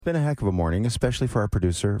Been a heck of a morning, especially for our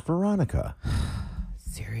producer, Veronica.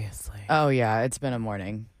 Seriously. Oh, yeah, it's been a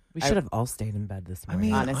morning. We should have all stayed in bed this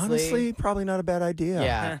morning. Honestly, probably not a bad idea.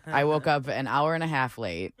 Yeah, I woke up an hour and a half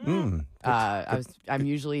late. Mm. I'm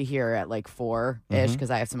usually here at like 4-ish because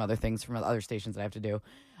I have some other things from other stations that I have to do.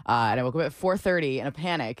 And I woke up at 4:30 in a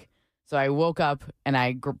panic. So I woke up and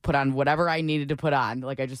I put on whatever I needed to put on.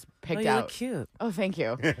 Like I just picked you out. look cute. Oh, thank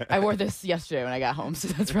you. I wore this yesterday when I got home, so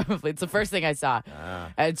it's the first thing I saw.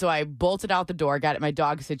 And so I bolted out the door, got my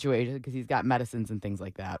dog situated because he's got medicines and things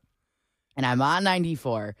like that. And I'm on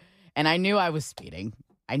 94, and I knew I was speeding.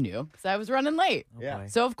 I knew because I was running late. Oh, Yeah. boy.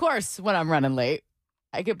 So of course, when I'm running late,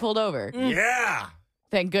 I get pulled over. Yeah.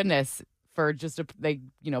 Thank goodness for they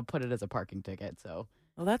put it as a parking ticket. So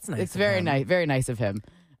Well, that's nice. it's of very him. nice, very nice of him.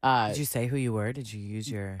 Did you say who you were? Did you use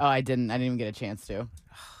your... Oh, I didn't even get a chance to.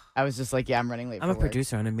 I was just like, yeah, I'm running late. I'm a for work.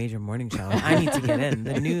 producer on a major morning show. I need to get in.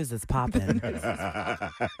 The news is popping.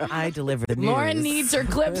 I deliver the news. Lauren needs her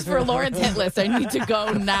clips for Lauren's hit list. I need to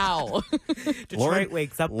go now. Detroit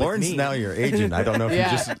wakes up Lauren's with me. now your agent. I don't know if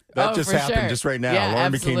Yeah. that Oh, just for happened sure. just right now. Yeah,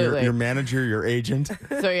 Lauren became absolutely. your manager, your agent.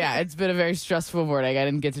 So yeah, it's been a very stressful morning. I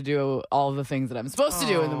didn't get to do all of the things that I'm supposed to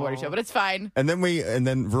do in the morning show, but it's fine. And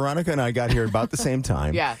then Veronica and I got here about the same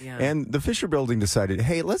time. Yeah. Yeah. And the Fisher Building decided,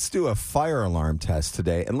 hey, let's do a fire alarm test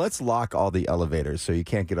today, and let's lock all the elevators so you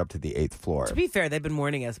can't get up to the 8th floor. To be fair, they've been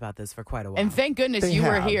warning us about this for quite a while. And thank goodness They you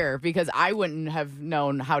were have. here because I wouldn't have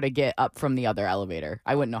known how to get up from the other elevator.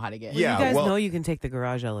 I wouldn't know how to get. Yeah. You guys well- know you can take the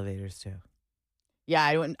garage elevators too. Yeah,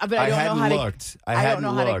 I wouldn't. But I don't know hadn't how to. looked. I don't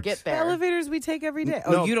know how to get The there. elevators we take every day.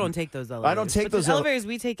 No. Oh, you don't take those elevators. I don't take But those the elevators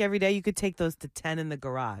we take every day. You could take those to 10 in the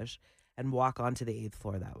garage and walk onto the 8th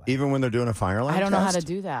floor that way. Even when they're doing a fire alarm I don't know how test? to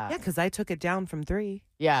do that. Yeah, because I took it down from 3.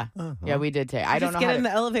 Yeah, Uh-huh. yeah, we did take. I don't Just know get how in to.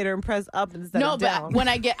 the elevator and press up instead No, of down. but when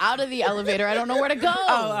I get out of the elevator, I don't know where to go.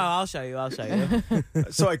 Oh, I'll show you. I'll show you.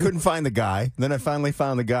 So I couldn't find the guy. Then I finally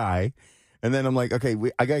found the guy. And then I'm like, okay,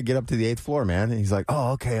 I got to get up to the 8th floor, man. And he's like,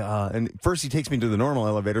 oh, okay. And first he takes me to the normal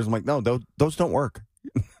elevators. I'm like, no, those don't work.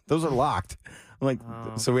 Those are locked. I'm like,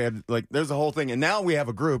 so we had there's a whole thing. And now we have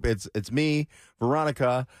a group. It's me,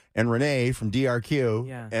 Veronica, and Renee from DRQ.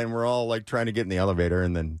 Yeah. And we're all like trying to get in the elevator.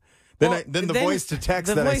 And then the voice to text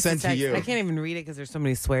the that I voice sent to text, you. I can't even read it because there's so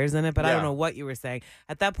many swears in it, but I Yeah. don't know what you were saying.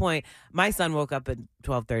 At that point, my son woke up at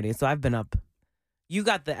 12:30, so I've been up. You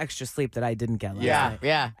got the extra sleep that I didn't get last Yeah, night.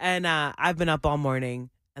 yeah. And I've been up all morning,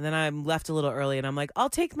 and then I'm left a little early, and I'm like, I'll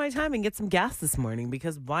take my time and get some gas this morning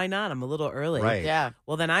because why not? I'm a little early. Right. Yeah.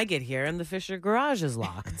 Well, then I get here, and the Fisher garage is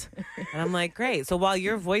locked. And I'm like, great. So while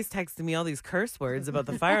your voice texted me all these curse words about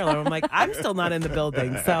the fire alarm, I'm like, I'm still not in the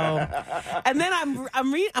building. So, and then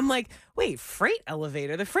I'm like, wait, freight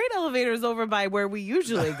elevator. The freight elevator is over by where we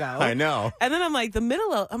usually go. I know. And then I'm like,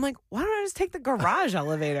 I'm like, why don't I just take the garage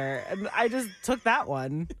elevator? And I just took that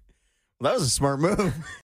one. That was a smart move.